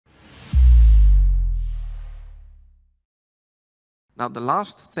Now, the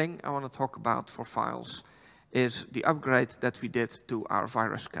last thing I want to talk about for files is the upgrade that we did to our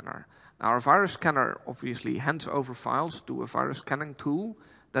virus scanner. Now, our virus scanner obviously hands over files to a virus scanning tool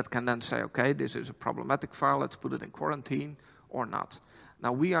that can then say, okay, this is a problematic file, let's put it in quarantine or not.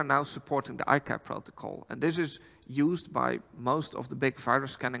 Now, we are now supporting the ICAP protocol, and this is used by most of the big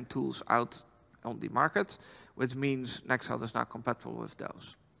virus scanning tools out on the market, which means Nextcloud is now compatible with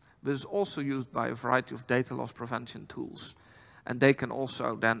those. But it's also used by a variety of data loss prevention tools, and they can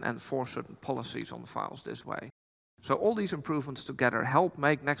also then enforce certain policies on the files this way. So all these improvements together help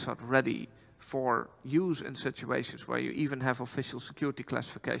make Nextcloud ready for use in situations where you even have official security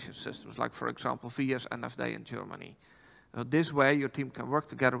classification systems, like, for example, VS NFD in Germany. So this way, your team can work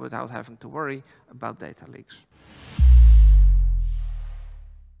together without having to worry about data leaks.